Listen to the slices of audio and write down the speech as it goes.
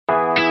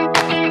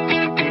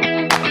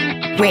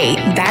Wait,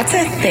 that's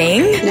a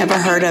thing? Never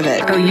heard of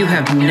it. Oh, you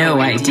have no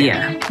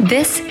idea.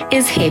 This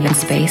is Haven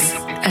Space,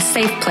 a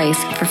safe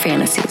place for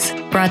fantasies.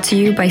 Brought to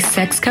you by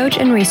sex coach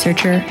and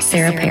researcher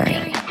Sarah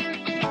Perry.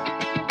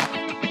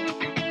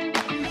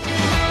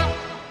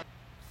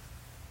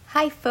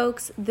 Hi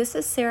folks, this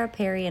is Sarah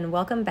Perry and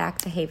welcome back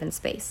to Haven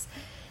Space.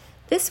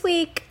 This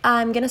week,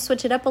 I'm going to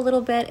switch it up a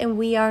little bit and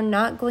we are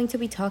not going to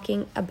be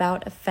talking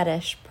about a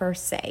fetish per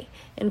se.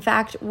 In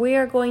fact, we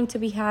are going to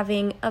be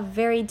having a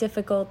very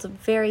difficult,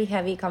 very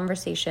heavy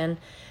conversation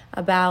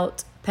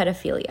about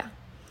pedophilia.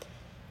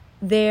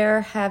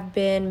 There have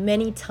been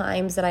many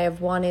times that I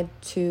have wanted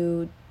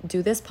to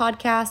do this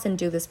podcast and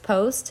do this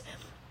post,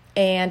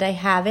 and I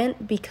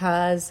haven't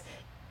because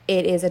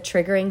it is a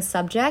triggering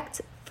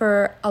subject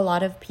for a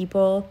lot of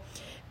people,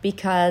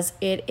 because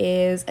it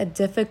is a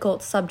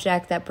difficult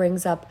subject that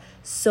brings up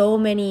so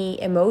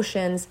many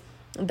emotions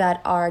that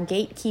are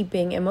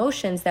gatekeeping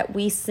emotions that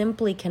we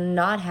simply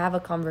cannot have a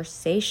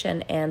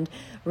conversation and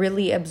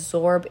really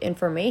absorb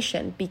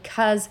information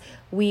because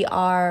we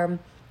are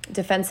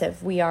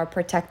defensive, we are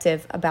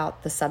protective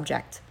about the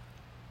subject.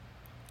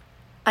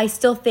 I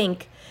still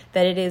think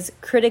that it is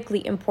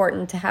critically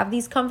important to have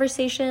these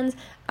conversations.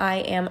 I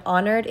am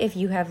honored if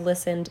you have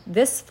listened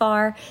this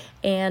far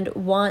and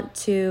want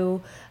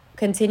to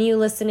continue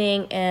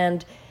listening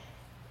and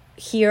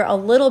hear a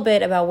little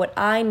bit about what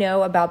I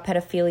know about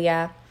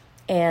pedophilia.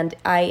 And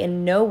I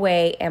in no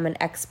way am an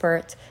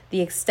expert.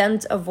 The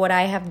extent of what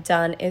I have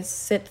done is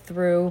sit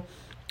through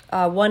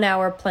a 1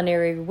 hour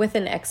plenary with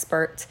an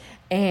expert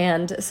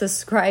and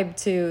subscribe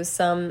to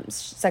some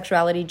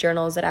sexuality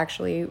journals that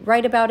actually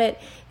write about it.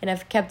 And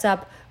I've kept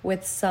up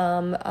with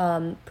some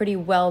pretty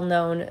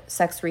well-known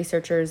sex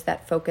researchers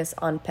that focus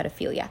on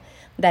pedophilia.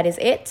 That is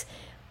it.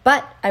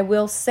 But I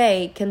will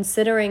say,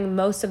 considering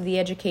most of the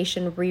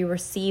education we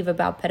receive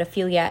about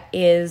pedophilia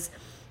is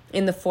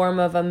in the form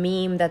of a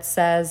meme that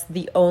says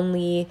the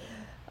only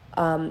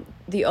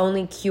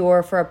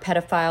cure for a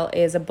pedophile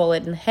is a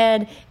bullet in the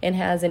head and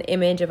has an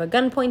image of a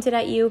gun pointed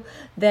at you,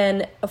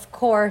 then of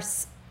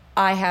course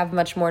I have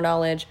much more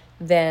knowledge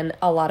than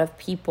a lot of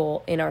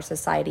people in our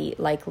society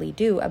likely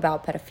do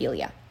about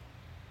pedophilia.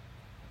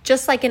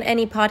 Just like in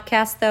any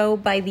podcast, though,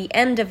 by the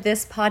end of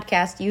this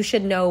podcast, you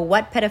should know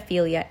what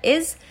pedophilia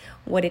is,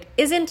 what it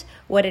isn't,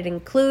 what it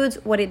includes,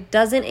 what it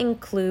doesn't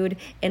include,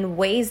 and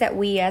ways that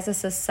we as a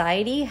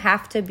society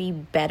have to be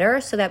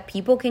better so that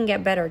people can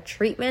get better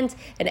treatment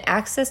and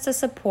access to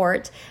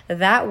support.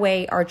 That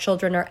way, our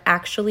children are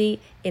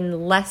actually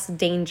in less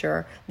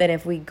danger than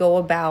if we go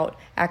about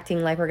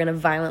acting like we're going to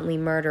violently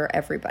murder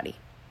everybody.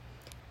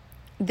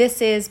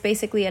 This is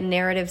basically a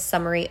narrative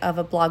summary of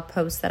a blog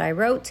post that I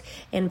wrote,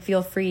 and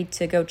feel free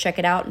to go check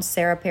it out on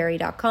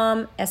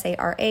sarahperry.com,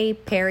 S-A-R-A,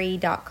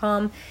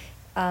 perry.com,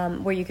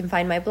 where you can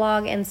find my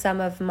blog and some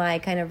of my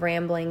kind of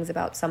ramblings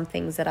about some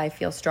things that I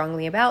feel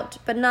strongly about,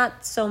 but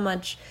not so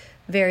much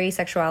very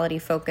sexuality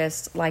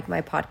focused like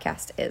my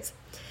podcast is.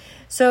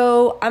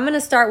 So I'm going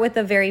to start with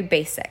the very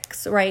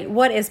basics, right?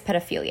 What is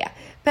pedophilia?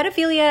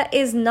 Pedophilia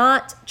is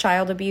not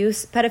child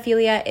abuse.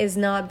 Pedophilia is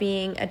not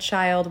being a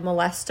child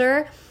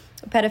molester.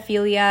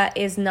 Pedophilia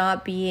is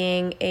not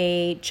being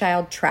a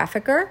child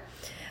trafficker.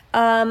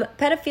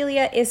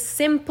 Pedophilia is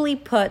simply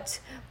put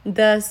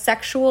the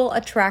sexual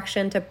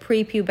attraction to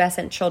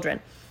prepubescent children.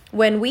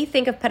 When we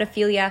think of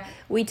pedophilia,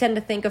 we tend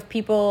to think of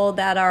people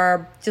that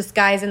are just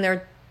guys in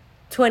their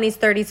 20s,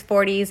 30s,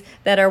 40s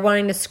that are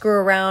wanting to screw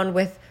around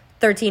with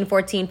 13,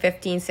 14,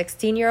 15,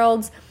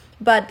 16-year-olds.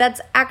 But that's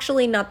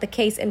actually not the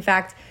case. In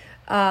fact,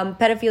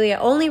 pedophilia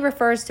only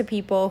refers to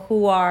people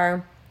who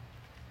are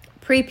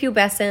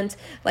prepubescent,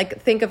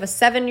 like think of a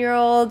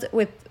 7-year-old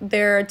with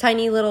their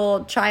tiny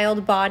little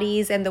child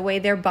bodies and the way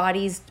their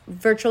bodies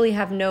virtually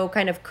have no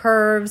kind of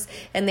curves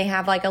and they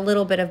have like a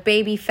little bit of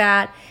baby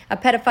fat. A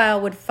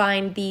pedophile would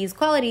find these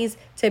qualities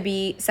to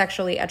be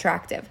sexually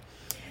attractive.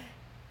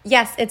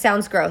 Yes, it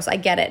sounds gross. I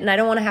get it. And I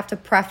don't want to have to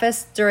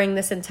preface during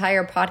this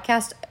entire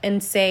podcast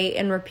and say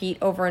and repeat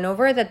over and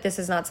over that this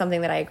is not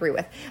something that I agree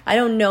with. I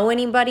don't know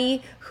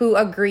anybody who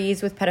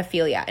agrees with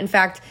pedophilia. In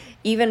fact,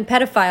 even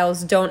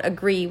pedophiles don't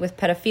agree with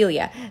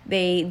pedophilia.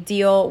 They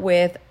deal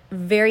with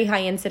very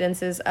high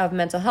incidences of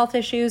mental health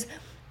issues,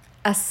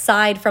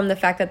 aside from the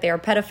fact that they are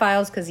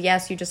pedophiles, because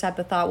yes, you just have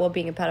the thought, well,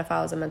 being a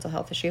pedophile is a mental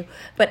health issue,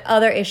 but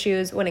other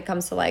issues when it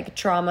comes to like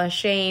trauma,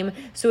 shame,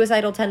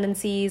 suicidal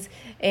tendencies,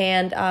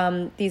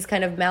 and these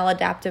kind of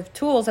maladaptive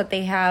tools that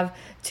they have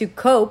to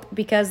cope,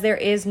 because there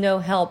is no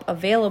help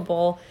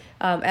available,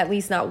 at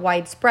least not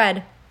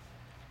widespread,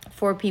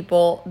 for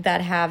people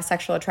that have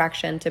sexual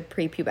attraction to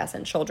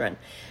prepubescent children.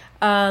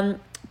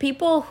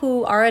 People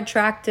who are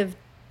attracted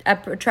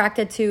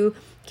to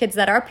kids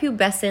that are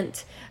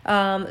pubescent,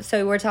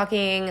 so we're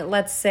talking,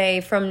 let's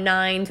say, from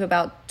 9 to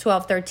about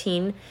 12,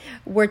 13,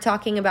 we're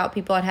talking about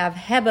people that have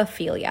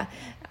hebephilia.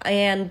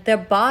 And the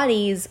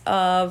bodies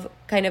of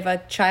kind of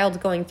a child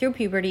going through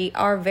puberty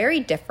are very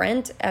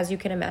different, as you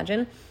can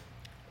imagine,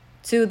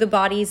 to the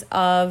bodies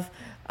of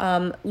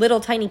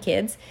little tiny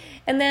kids.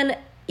 And then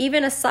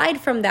even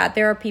aside from that,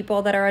 there are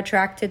people that are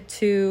attracted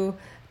to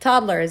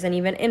toddlers and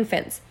even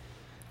infants.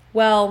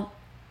 Well,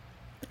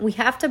 we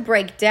have to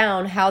break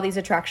down how these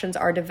attractions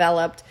are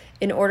developed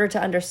in order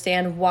to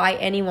understand why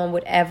anyone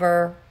would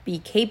ever be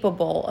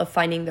capable of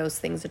finding those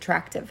things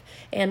attractive.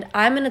 And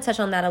I'm going to touch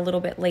on that a little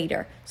bit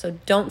later, so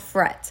don't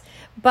fret.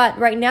 But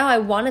right now I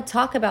want to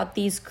talk about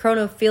these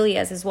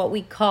chronophilias, is what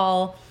we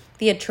call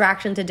the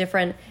attraction to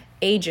different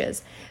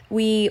ages.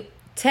 We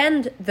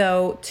tend,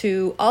 though,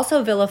 to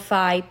also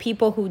vilify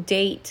people who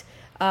date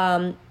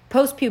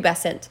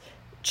post-pubescent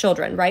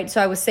children, right?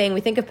 So I was saying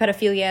we think of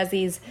pedophilia as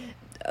these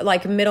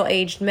like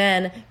middle-aged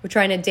men who are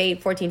trying to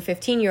date 14,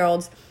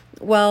 15-year-olds.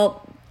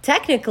 Well,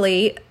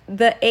 technically,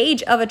 the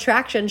age of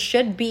attraction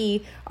should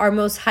be our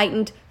most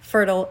heightened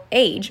fertile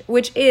age,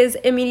 which is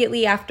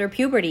immediately after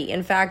puberty.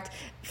 In fact,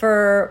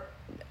 for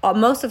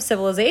most of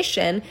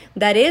civilization,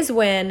 that is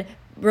when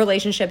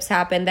relationships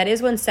happen, that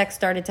is when sex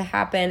started to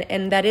happen,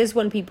 and that is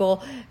when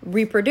people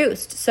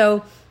reproduced.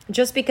 So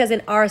just because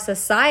in our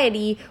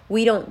society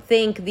we don't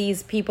think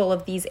these people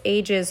of these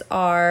ages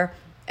are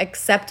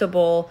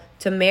acceptable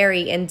to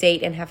marry and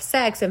date and have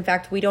sex, in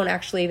fact, we don't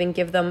actually even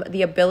give them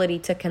the ability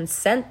to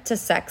consent to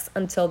sex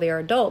until they're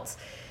adults.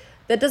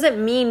 That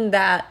doesn't mean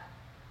that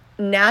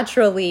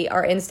naturally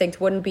our instinct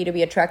wouldn't be to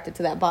be attracted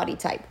to that body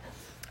type.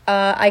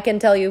 I can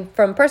tell you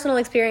from personal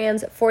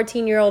experience,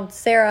 14-year-old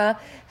Sarah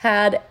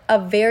had a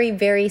very,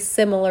 very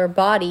similar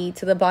body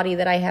to the body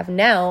that I have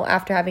now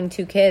after having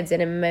 2 kids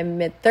and in my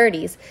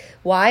mid-30s.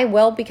 Why?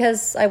 Well,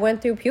 because I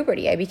went through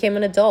puberty. I became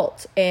an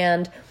adult,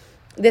 and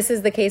this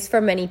is the case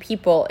for many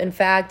people. In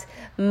fact,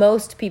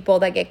 most people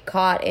that get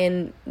caught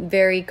in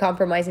very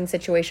compromising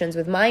situations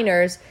with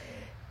minors,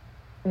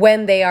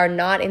 when they are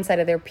not inside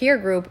of their peer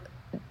group,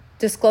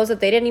 disclose that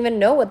they didn't even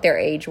know what their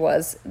age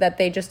was, that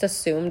they just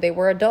assumed they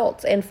were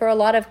adults. And for a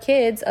lot of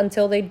kids,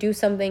 until they do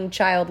something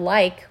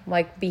childlike,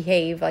 like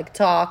behave, like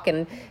talk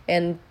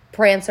and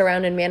prance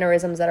around in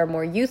mannerisms that are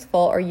more youthful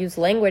or use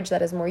language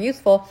that is more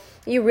youthful,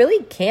 you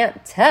really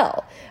can't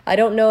tell. I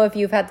don't know if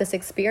you've had this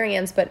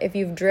experience, but if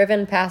you've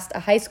driven past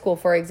a high school,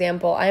 for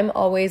example, I'm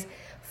always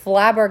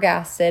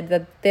flabbergasted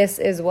that this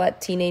is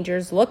what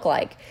teenagers look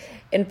like.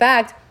 In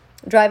fact,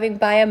 driving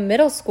by a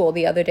middle school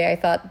the other day, I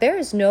thought, there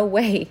is no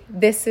way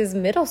this is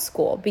middle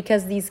school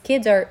because these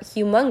kids are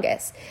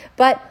humongous.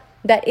 But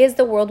that is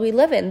the world we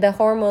live in, the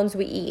hormones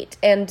we eat,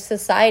 and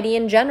society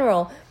in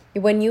general.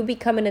 When you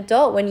become an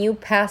adult, when you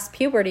pass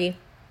puberty,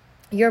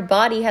 your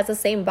body has the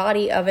same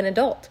body of an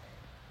adult,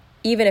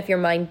 even if your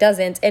mind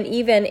doesn't. And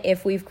even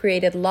if we've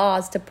created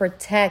laws to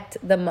protect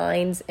the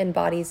minds and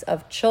bodies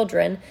of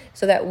children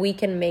so that we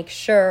can make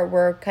sure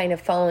we're kind of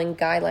following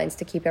guidelines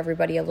to keep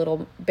everybody a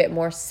little bit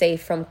more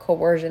safe from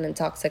coercion and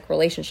toxic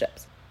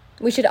relationships.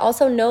 We should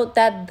also note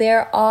that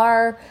there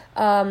are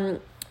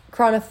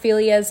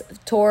chronophilias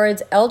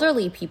towards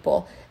elderly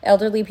people.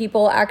 Elderly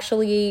people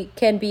actually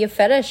can be a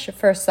fetish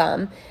for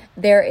some.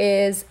 There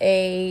is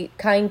a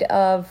kind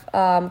of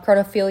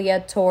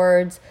chronophilia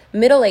towards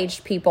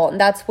middle-aged people,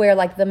 and that's where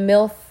like the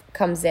MILF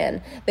comes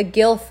in. The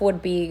GILF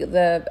would be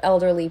the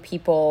elderly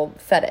people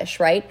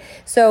fetish, right?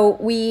 So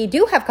we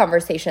do have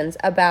conversations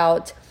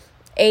about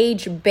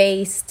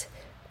age-based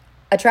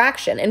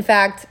attraction. In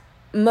fact,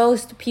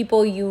 most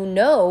people you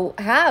know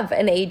have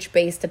an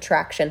age-based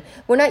attraction.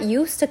 We're not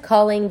used to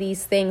calling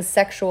these things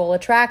sexual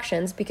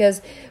attractions because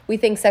we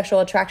think sexual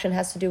attraction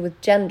has to do with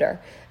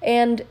gender.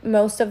 And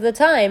most of the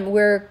time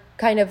we're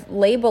kind of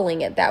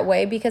labeling it that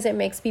way because it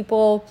makes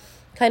people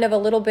kind of a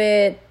little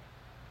bit,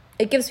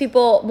 it gives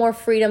people more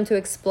freedom to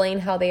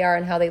explain how they are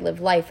and how they live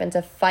life and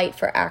to fight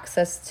for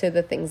access to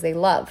the things they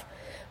love.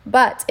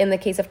 But in the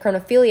case of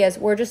chronophilias,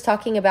 we're just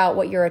talking about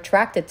what you're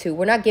attracted to.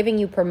 We're not giving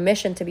you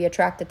permission to be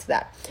attracted to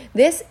that.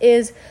 This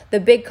is the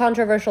big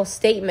controversial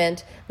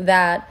statement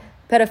that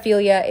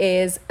pedophilia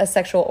is a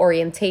sexual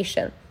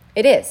orientation.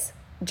 It is,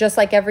 just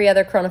like every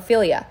other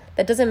chronophilia.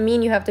 That doesn't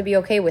mean you have to be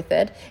okay with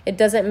it. It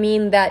doesn't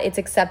mean that it's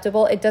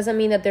acceptable. It doesn't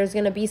mean that there's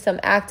going to be some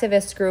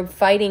activist group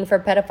fighting for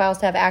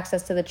pedophiles to have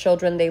access to the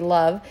children they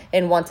love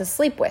and want to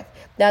sleep with.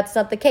 That's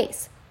not the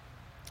case.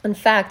 In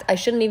fact, I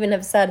shouldn't even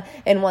have said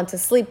and want to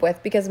sleep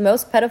with, because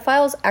most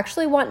pedophiles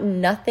actually want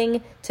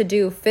nothing to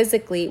do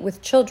physically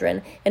with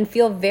children and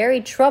feel very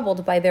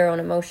troubled by their own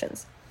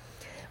emotions.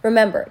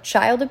 Remember,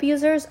 child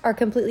abusers are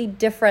completely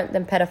different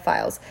than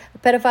pedophiles. A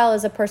pedophile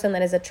is a person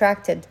that is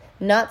attracted,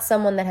 not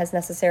someone that has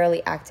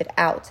necessarily acted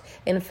out.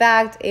 In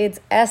fact, it's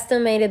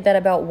estimated that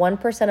about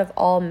 1% of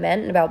all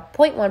men and about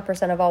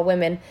 0.1% of all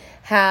women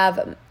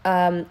have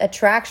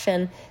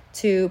attraction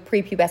to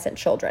prepubescent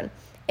children.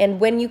 And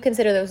when you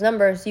consider those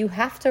numbers, you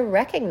have to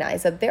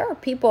recognize that there are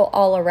people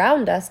all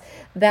around us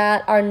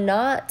that are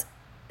not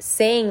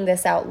saying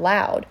this out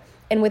loud.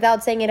 And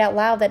without saying it out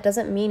loud, that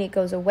doesn't mean it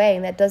goes away.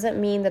 And that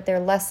doesn't mean that they're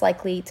less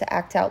likely to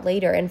act out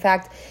later. In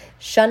fact,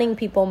 shunning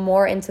people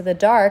more into the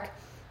dark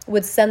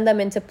would send them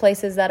into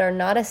places that are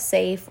not as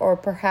safe, or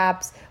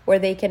perhaps where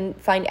they can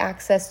find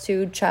access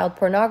to child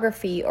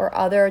pornography or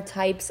other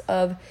types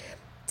of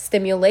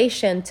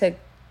stimulation to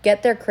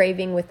get their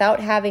craving without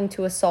having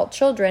to assault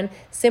children,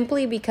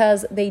 simply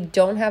because they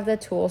don't have the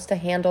tools to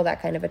handle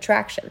that kind of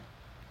attraction.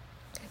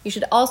 You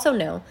should also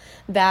know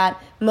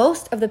that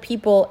most of the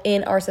people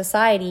in our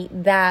society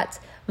that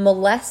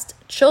molest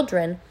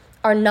children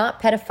are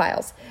not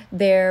pedophiles.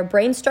 Their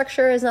brain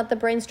structure is not the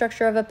brain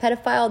structure of a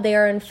pedophile. They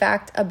are, in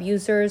fact,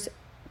 abusers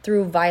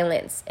through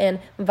violence. And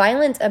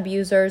violent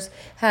abusers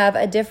have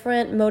a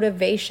different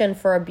motivation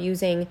for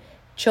abusing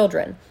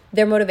children.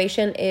 Their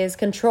motivation is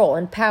control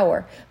and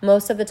power.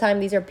 Most of the time,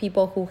 these are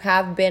people who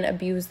have been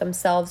abused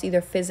themselves,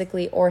 either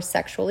physically or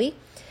sexually.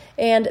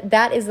 And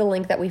that is the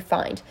link that we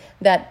find,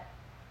 that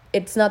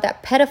it's not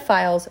that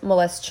pedophiles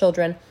molest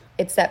children,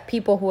 it's that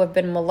people who have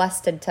been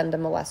molested tend to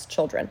molest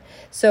children.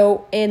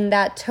 So in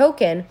that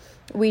token,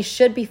 we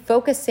should be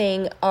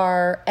focusing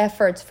our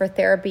efforts for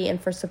therapy and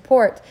for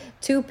support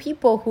to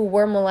people who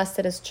were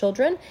molested as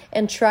children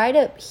and try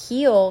to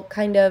heal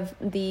kind of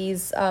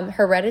these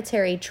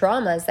hereditary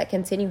traumas that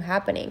continue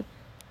happening.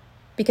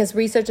 Because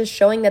research is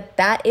showing that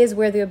that is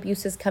where the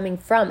abuse is coming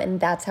from, and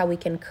that's how we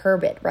can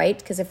curb it, right?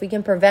 Because if we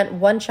can prevent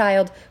one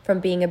child from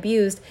being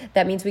abused,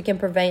 that means we can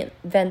prevent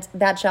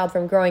that child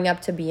from growing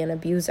up to be an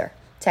abuser,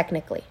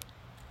 technically.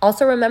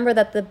 Also remember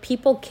that the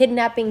people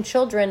kidnapping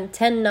children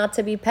tend not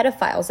to be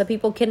pedophiles. The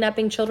people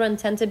kidnapping children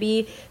tend to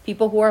be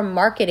people who are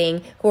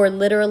marketing, who are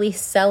literally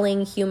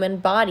selling human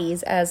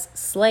bodies as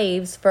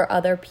slaves for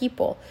other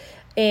people.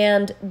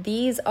 And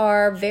these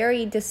are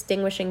very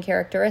distinguishing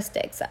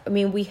characteristics. I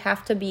mean, we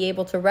have to be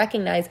able to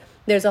recognize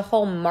there's a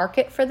whole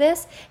market for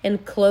this,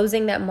 and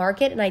closing that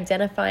market and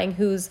identifying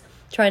who's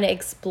trying to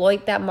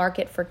exploit that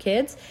market for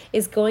kids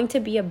is going to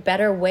be a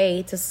better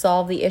way to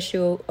solve the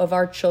issue of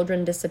our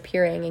children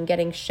disappearing and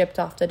getting shipped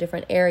off to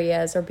different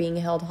areas or being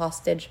held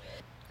hostage.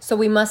 So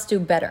we must do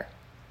better.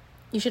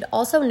 You should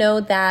also know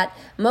that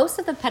most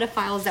of the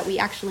pedophiles that we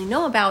actually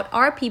know about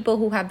are people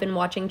who have been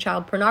watching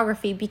child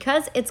pornography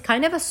because it's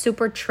kind of a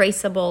super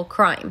traceable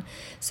crime.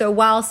 So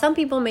while some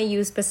people may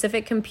use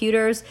specific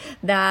computers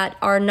that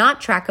are not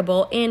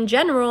trackable, in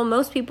general,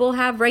 most people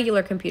have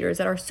regular computers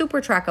that are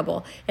super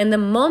trackable. And the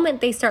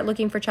moment they start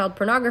looking for child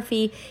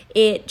pornography,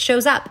 it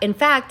shows up. In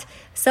fact,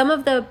 some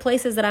of the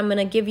places that I'm going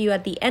to give you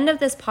at the end of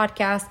this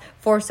podcast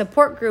for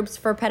support groups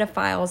for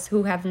pedophiles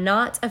who have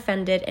not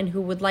offended and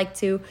who would like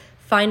to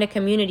find a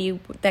community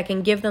that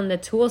can give them the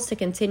tools to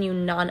continue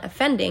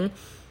non-offending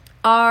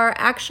are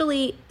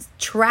actually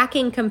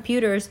tracking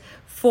computers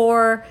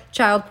for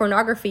child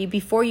pornography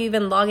before you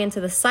even log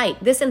into the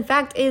site. This, in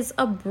fact, is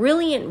a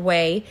brilliant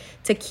way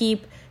to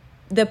keep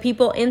the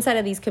people inside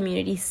of these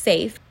communities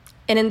safe.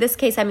 And in this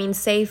case, I mean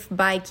safe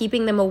by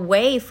keeping them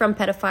away from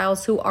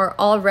pedophiles who are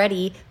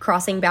already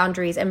crossing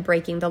boundaries and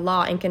breaking the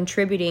law and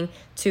contributing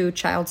to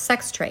child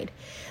sex trade.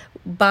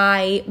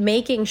 By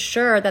making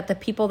sure that the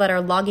people that are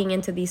logging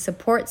into these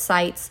support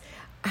sites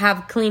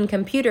have clean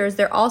computers,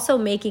 they're also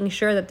making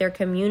sure that their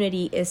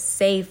community is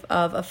safe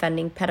of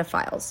offending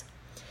pedophiles,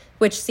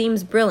 which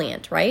seems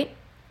brilliant, right?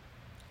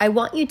 I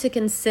want you to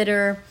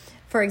consider,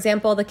 for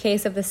example, the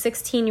case of the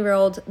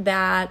 16-year-old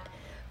that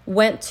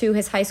went to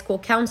his high school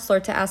counselor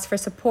to ask for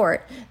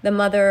support. The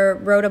mother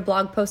wrote a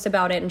blog post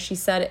about it, and she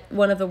said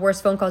one of the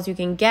worst phone calls you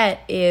can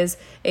get is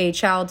a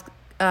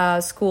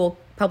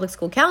public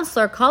school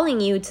counselor calling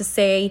you to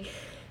say,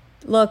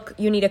 look,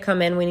 you need to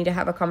come in, we need to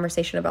have a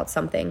conversation about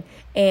something.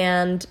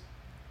 And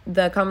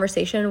the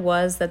conversation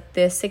was that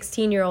this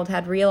 16-year-old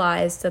had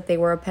realized that they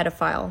were a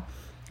pedophile.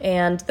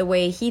 And the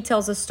way he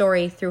tells the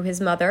story through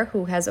his mother,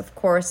 who has, of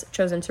course,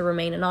 chosen to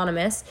remain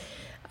anonymous,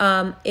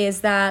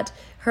 is that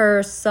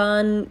her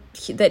son,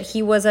 that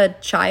he was a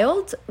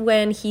child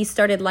when he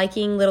started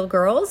liking little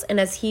girls.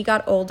 And as he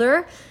got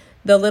older,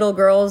 the little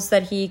girls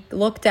that he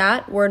looked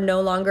at were no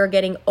longer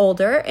getting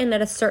older. And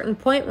at a certain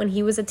point when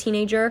he was a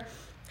teenager,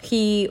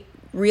 he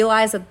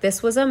realized that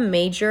this was a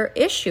major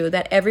issue,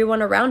 that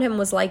everyone around him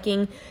was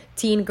liking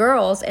teen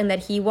girls and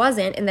that he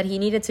wasn't, and that he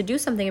needed to do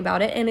something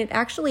about it. And it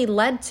actually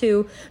led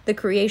to the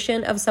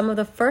creation of some of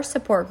the first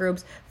support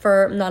groups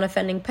for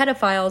non-offending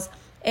pedophiles.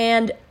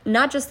 And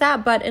not just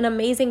that, but an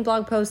amazing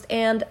blog post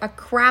and a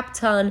crap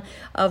ton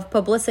of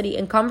publicity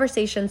and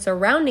conversation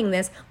surrounding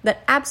this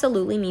that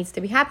absolutely needs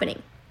to be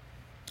happening.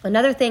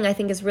 Another thing I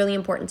think is really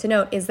important to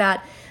note is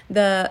that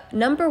the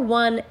number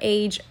one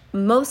age,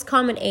 most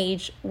common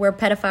age where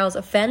pedophiles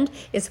offend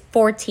is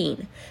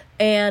 14.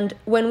 And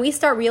when we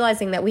start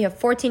realizing that we have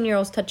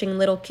 14-year-olds touching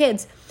little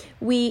kids,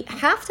 we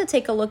have to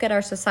take a look at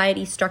our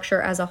society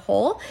structure as a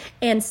whole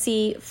and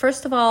see,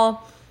 first of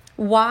all,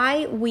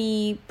 why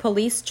we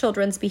police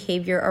children's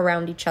behavior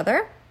around each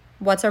other.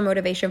 What's our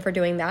motivation for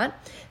doing that?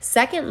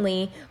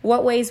 Secondly,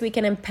 what ways we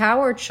can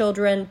empower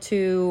children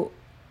to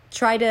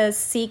try to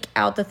seek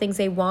out the things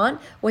they want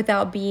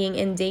without being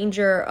in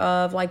danger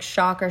of like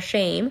shock or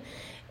shame.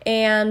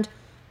 And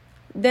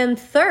then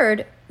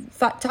third,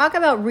 talk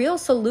about real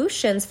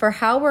solutions for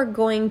how we're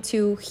going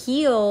to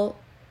heal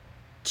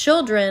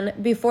children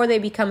before they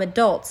become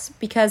adults,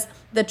 because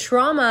the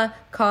trauma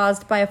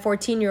caused by a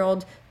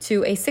 14-year-old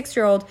to a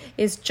 6-year-old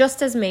is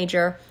just as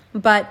major,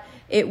 but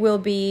it will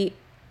be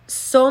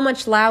so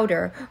much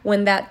louder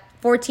when that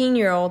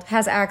 14-year-old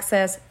has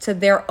access to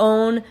their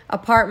own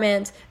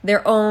apartment,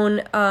 their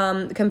own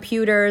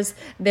computers,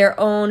 their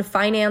own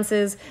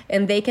finances,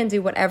 and they can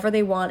do whatever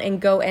they want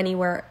and go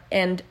anywhere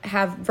and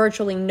have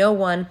virtually no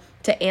one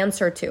to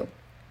answer to.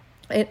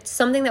 It's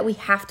something that we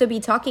have to be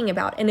talking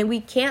about, and we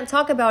can't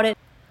talk about it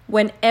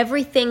when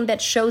everything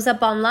that shows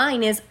up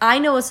online is, I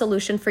know a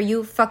solution for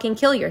you, fucking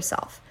kill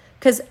yourself.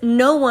 Because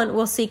no one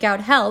will seek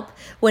out help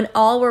when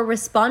all we're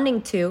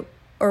responding to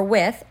or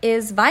with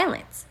is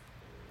violence.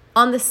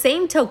 On the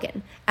same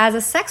token, as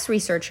a sex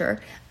researcher,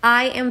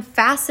 I am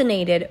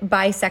fascinated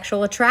by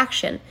sexual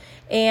attraction.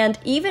 And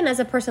even as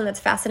a person that's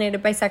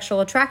fascinated by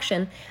sexual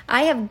attraction,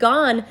 I have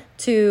gone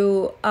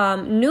to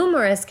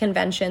numerous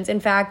conventions.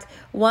 In fact,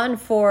 one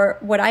for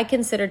what I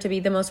consider to be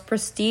the most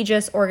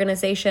prestigious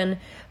organization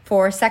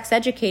for sex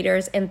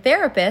educators and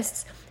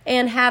therapists,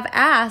 and have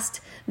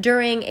asked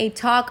during a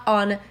talk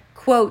on,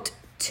 quote,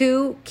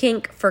 to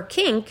kink for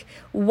kink,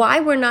 why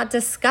we're not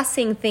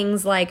discussing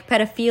things like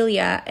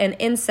pedophilia and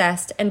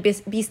incest and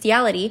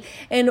bestiality.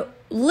 And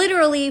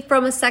literally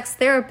from a sex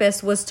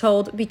therapist was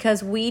told,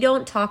 because we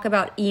don't talk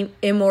about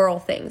immoral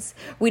things.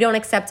 We don't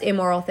accept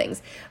immoral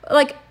things.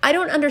 Like, I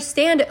don't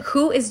understand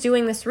who is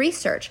doing this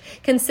research.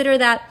 Consider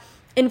that,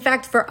 in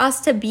fact, for us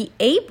to be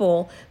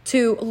able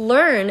to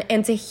learn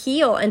and to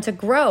heal and to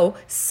grow,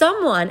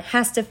 someone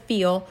has to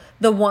feel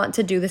the want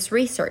to do this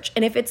research.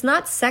 And if it's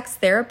not sex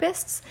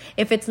therapists,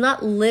 if it's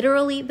not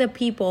literally the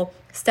people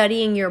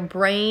studying your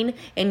brain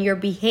and your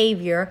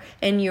behavior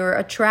and your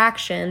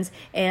attractions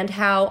and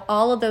how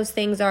all of those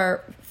things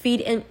are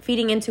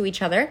feeding into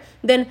each other,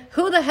 then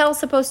who the hell is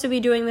supposed to be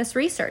doing this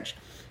research?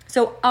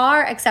 So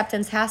our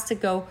acceptance has to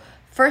go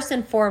first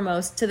and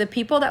foremost to the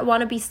people that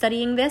want to be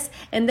studying this,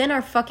 and then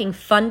our fucking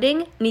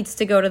funding needs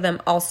to go to them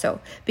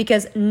also,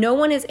 because no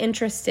one is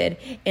interested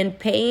in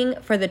paying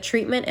for the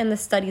treatment and the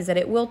studies that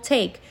it will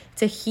take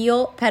to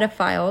heal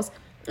pedophiles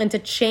and to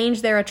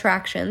change their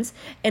attractions,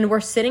 and we're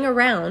sitting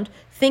around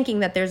thinking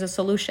that there's a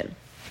solution.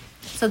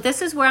 So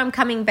this is where I'm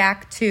coming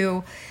back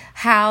to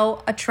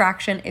how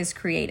attraction is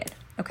created,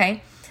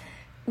 okay?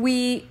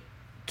 We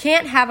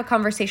can't have a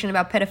conversation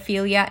about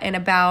pedophilia and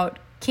about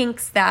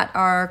kinks that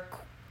are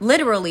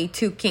literally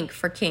to kink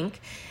for kink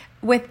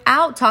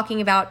without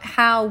talking about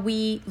how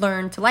we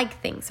learn to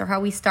like things or how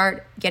we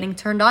start getting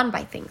turned on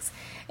by things.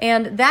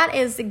 And that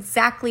is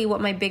exactly what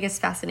my biggest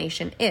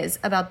fascination is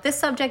about this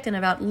subject and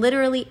about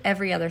literally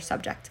every other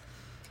subject.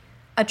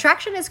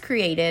 Attraction is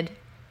created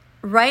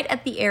right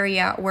at the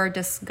area where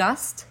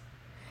disgust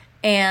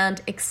and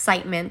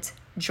excitement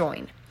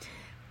join.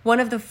 One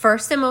of the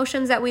first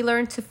emotions that we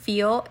learn to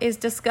feel is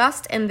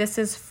disgust, and this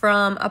is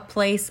from a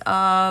place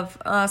of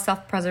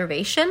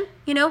self-preservation.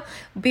 You know,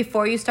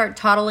 before you start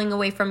toddling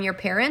away from your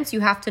parents,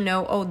 you have to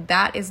know, oh,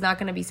 that is not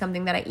going to be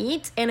something that I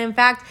eat. And in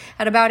fact,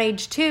 at about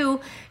age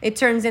 2, it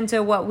turns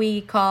into what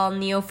we call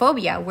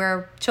neophobia,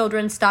 where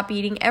children stop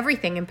eating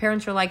everything, and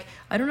parents are like,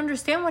 I don't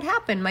understand what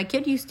happened. My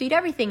kid used to eat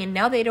everything, and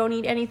now they don't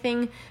eat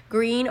anything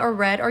green or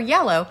red or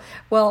yellow.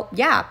 Well,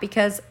 yeah,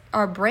 because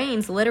our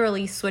brains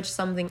literally switch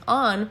something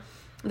on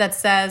that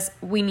says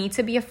we need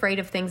to be afraid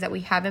of things that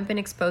we haven't been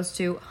exposed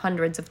to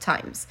hundreds of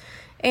times.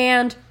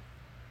 And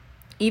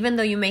even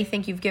though you may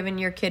think you've given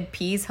your kid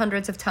peas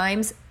hundreds of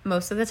times,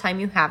 most of the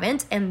time you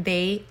haven't, and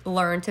they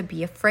learn to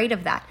be afraid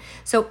of that.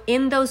 So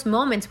in those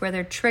moments where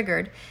they're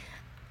triggered,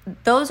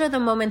 those are the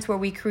moments where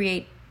we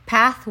create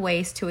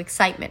pathways to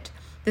excitement.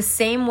 The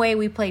same way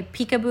we play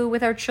peekaboo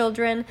with our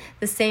children,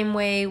 the same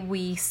way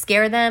we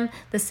scare them,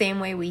 the same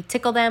way we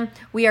tickle them,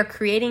 we are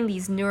creating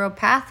these neural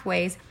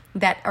pathways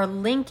that are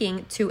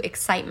linking to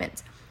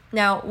excitement.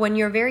 Now, when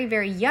you're very,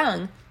 very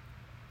young,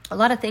 a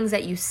lot of things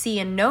that you see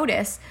and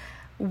notice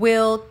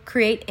will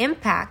create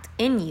impact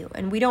in you,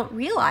 and we don't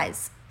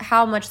realize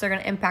how much they're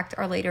going to impact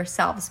our later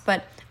selves.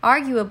 But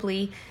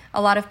arguably,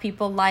 a lot of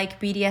people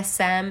like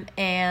BDSM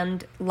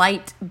and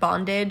light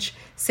bondage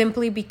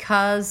simply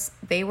because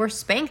they were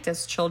spanked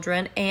as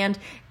children, and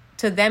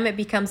to them it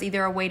becomes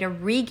either a way to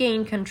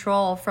regain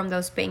control from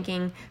those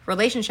spanking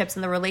relationships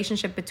and the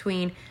relationship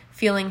between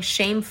feeling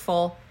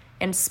shameful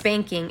and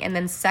spanking and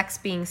then sex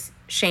being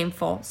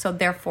shameful. So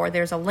therefore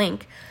there's a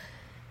link.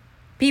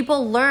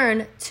 People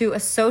learn to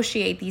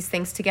associate these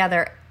things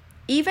together,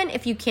 even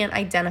if you can't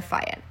identify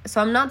it. So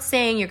I'm not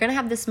saying you're going to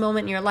have this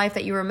moment in your life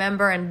that you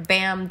remember and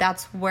bam,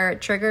 that's where it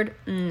triggered.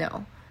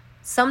 No.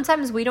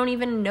 Sometimes we don't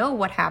even know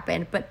what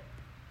happened, but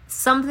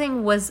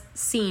something was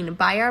seen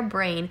by our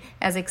brain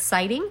as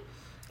exciting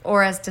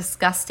or as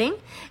disgusting,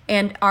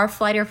 and our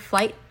flight or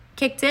flight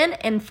kicked in,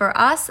 and for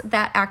us,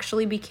 that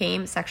actually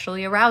became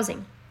sexually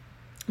arousing.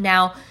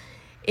 Now,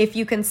 if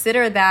you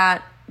consider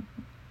that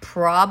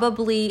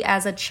probably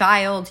as a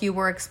child you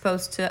were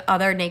exposed to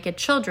other naked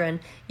children,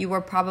 you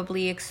were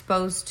probably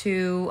exposed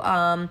to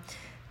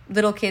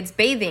little kids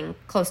bathing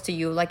close to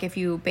you, like if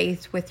you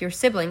bathed with your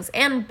siblings.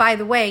 And by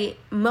the way,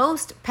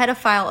 most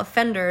pedophile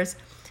offenders,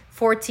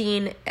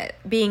 14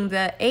 being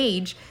the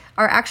age,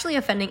 are actually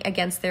offending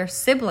against their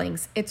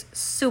siblings. It's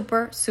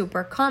super,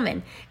 super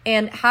common.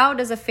 And how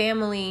does a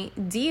family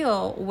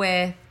deal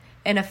with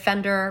an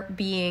offender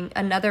being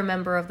another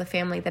member of the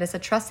family that is a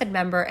trusted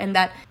member and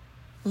that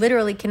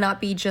literally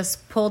cannot be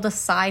just pulled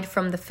aside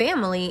from the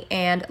family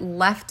and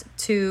left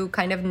to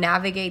kind of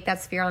navigate that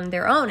sphere on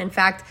their own. In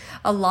fact,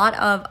 a lot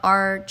of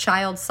our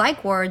child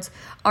psych wards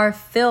are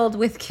filled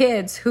with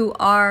kids who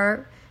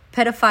are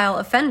pedophile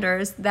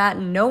offenders that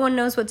no one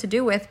knows what to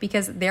do with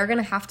because they're going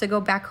to have to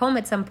go back home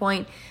at some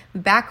point,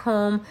 back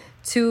home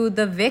to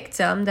the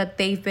victim that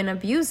they've been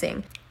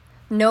abusing.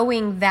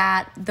 Knowing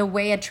that the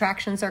way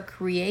attractions are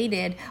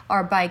created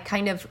are by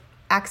kind of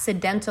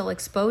accidental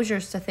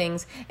exposures to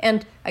things.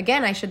 And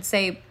again, I should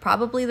say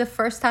probably the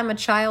first time a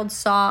child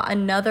saw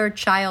another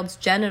child's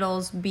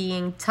genitals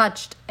being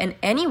touched in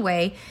any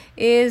way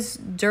is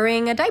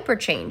during a diaper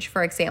change,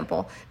 for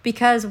example,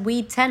 because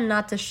we tend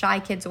not to shy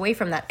kids away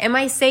from that. Am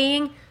I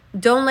saying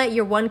don't let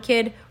your one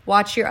kid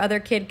watch your other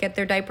kid get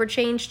their diaper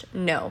changed?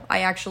 No, I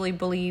actually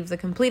believe the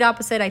complete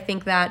opposite. I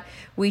think that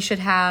we should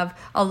have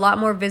a lot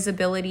more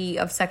visibility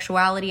of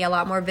sexuality, a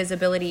lot more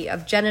visibility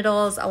of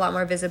genitals, a lot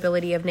more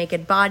visibility of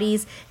naked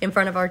bodies in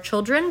front of our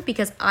children,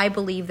 because I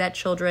believe that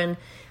children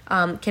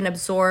can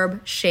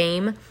absorb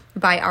shame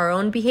by our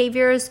own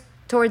behaviors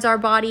towards our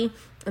body,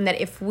 and that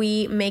if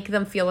we make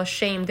them feel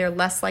ashamed, they're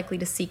less likely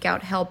to seek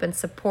out help and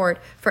support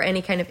for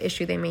any kind of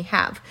issue they may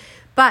have.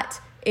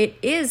 But it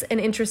is an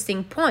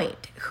interesting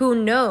point. Who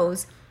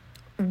knows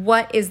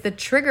what is the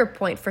trigger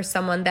point for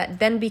someone that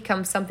then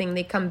becomes something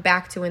they come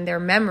back to in their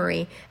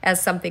memory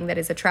as something that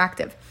is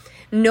attractive.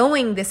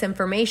 Knowing this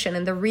information,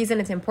 and the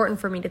reason it's important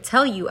for me to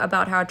tell you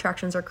about how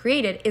attractions are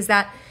created, is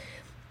that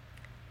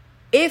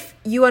if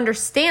you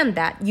understand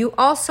that, you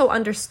also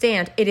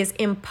understand it is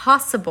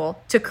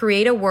impossible to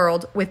create a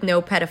world with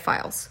no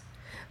pedophiles.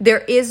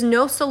 There is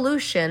no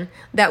solution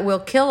that will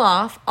kill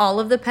off all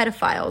of the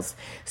pedophiles.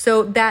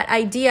 So that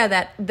idea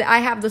that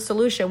I have the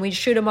solution, we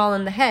shoot them all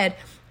in the head,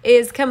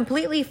 is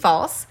completely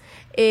false,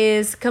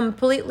 is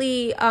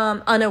completely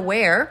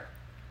unaware,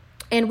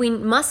 and we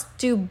must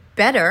do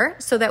better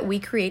so that we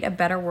create a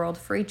better world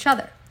for each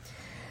other.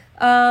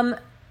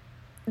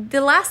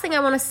 The last thing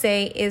I want to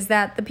say is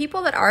that the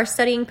people that are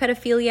studying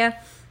pedophilia,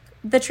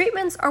 the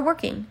treatments are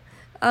working.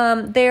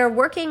 They're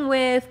working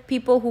with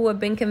people who have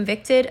been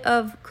convicted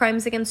of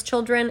crimes against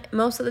children.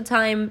 Most of the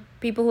time,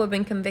 people who have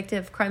been convicted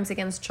of crimes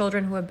against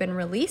children who have been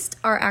released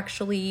are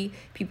actually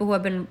people who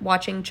have been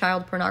watching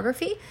child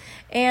pornography.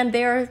 And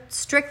they're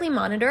strictly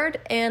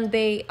monitored, and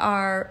they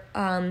are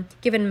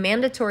given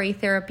mandatory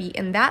therapy.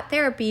 And that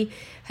therapy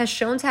has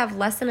shown to have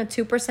less than a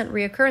 2%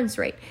 reoccurrence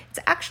rate. It's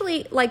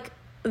actually like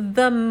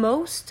the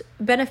most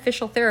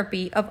beneficial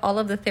therapy of all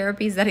of the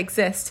therapies that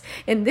exist.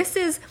 And this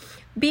is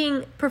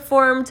being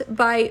performed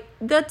by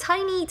the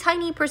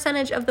tiny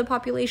percentage of the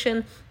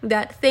population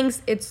that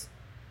thinks it's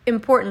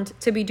important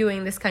to be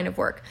doing this kind of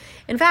work.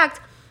 In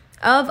fact,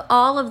 of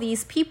all of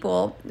these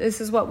people,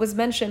 this is what was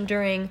mentioned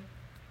during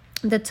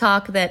the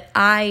talk that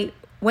I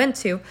went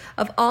to,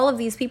 of all of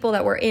these people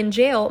that were in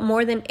jail,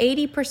 more than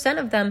 80%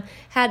 of them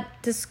had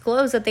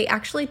disclosed that they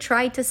actually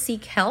tried to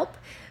seek help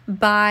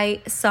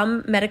by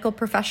some medical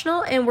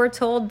professional and were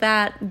told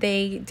that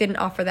they didn't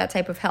offer that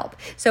type of help.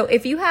 So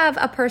if you have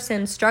a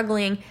person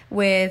struggling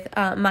with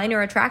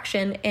minor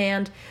attraction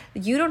and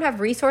you don't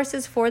have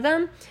resources for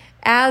them,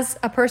 as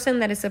a person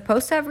that is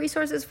supposed to have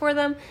resources for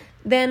them,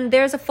 then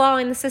there's a flaw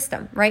in the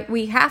system, right?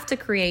 We have to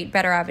create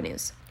better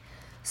avenues.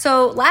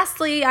 So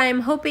lastly, I'm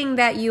hoping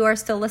that you are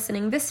still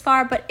listening this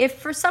far, but if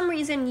for some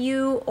reason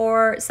you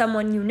or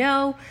someone you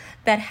know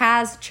that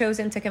has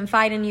chosen to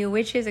confide in you,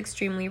 which is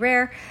extremely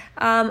rare,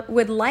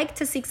 would like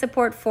to seek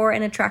support for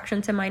an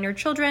attraction to minor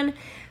children,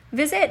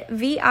 visit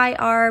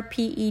virped.org,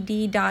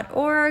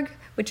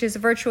 which is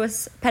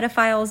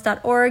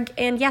virtuouspedophiles.org.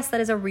 And yes,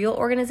 that is a real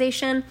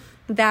organization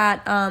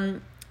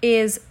that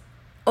is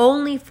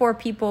only for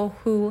people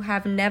who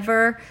have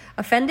never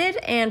offended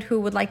and who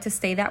would like to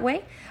stay that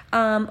way.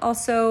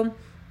 Also,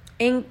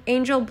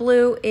 Angel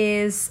Blue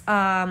is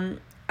an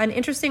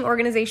interesting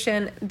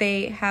organization.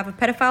 They have a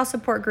pedophile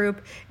support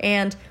group,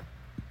 and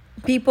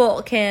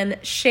people can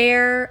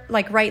share,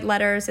 like write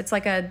letters. It's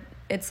like a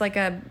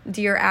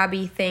Dear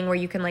Abby thing where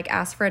you can like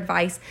ask for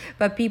advice,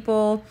 but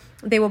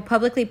they will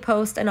publicly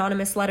post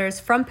anonymous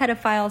letters from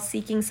pedophiles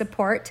seeking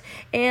support.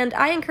 And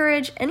I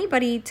encourage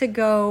anybody to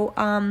go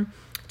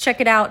check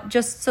it out,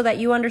 just so that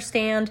you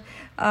understand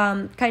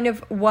kind of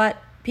what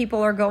people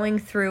are going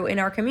through in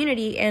our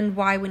community and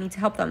why we need to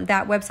help them.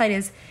 That website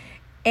is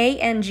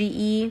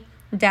ange-bleu.com,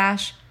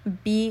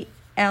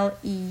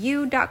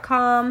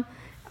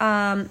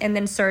 and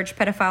then search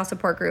pedophile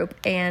support group,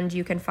 and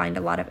you can find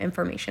a lot of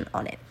information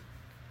on it.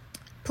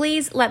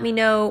 Please let me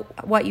know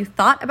what you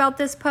thought about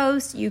this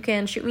post. You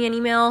can shoot me an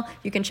email.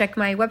 You can check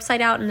my website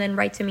out and then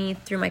write to me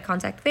through my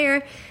contact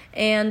there.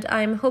 And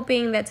I'm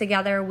hoping that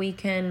together we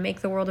can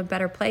make the world a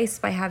better place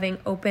by having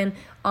open,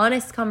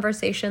 honest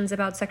conversations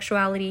about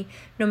sexuality,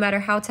 no matter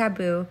how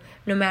taboo,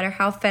 no matter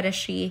how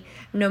fetishy,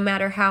 no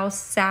matter how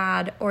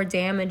sad or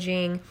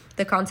damaging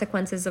the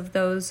consequences of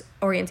those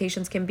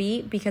orientations can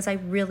be, because I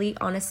really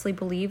honestly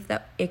believe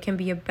that it can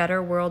be a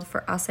better world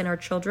for us and our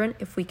children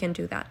if we can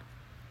do that.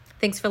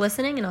 Thanks for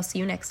listening, and I'll see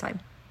you next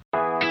time.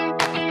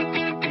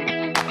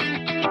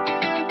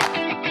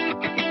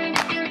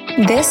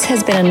 This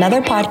has been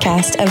another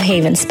podcast of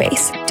Haven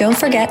Space. Don't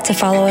forget to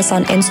follow us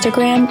on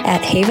Instagram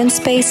at Haven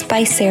Space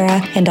by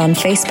Sarah and on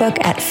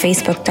Facebook at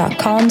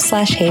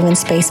facebook.com/Haven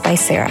Space by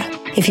Sarah.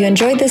 If you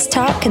enjoyed this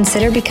talk,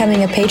 consider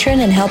becoming a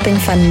patron and helping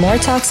fund more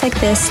talks like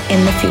this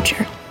in the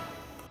future.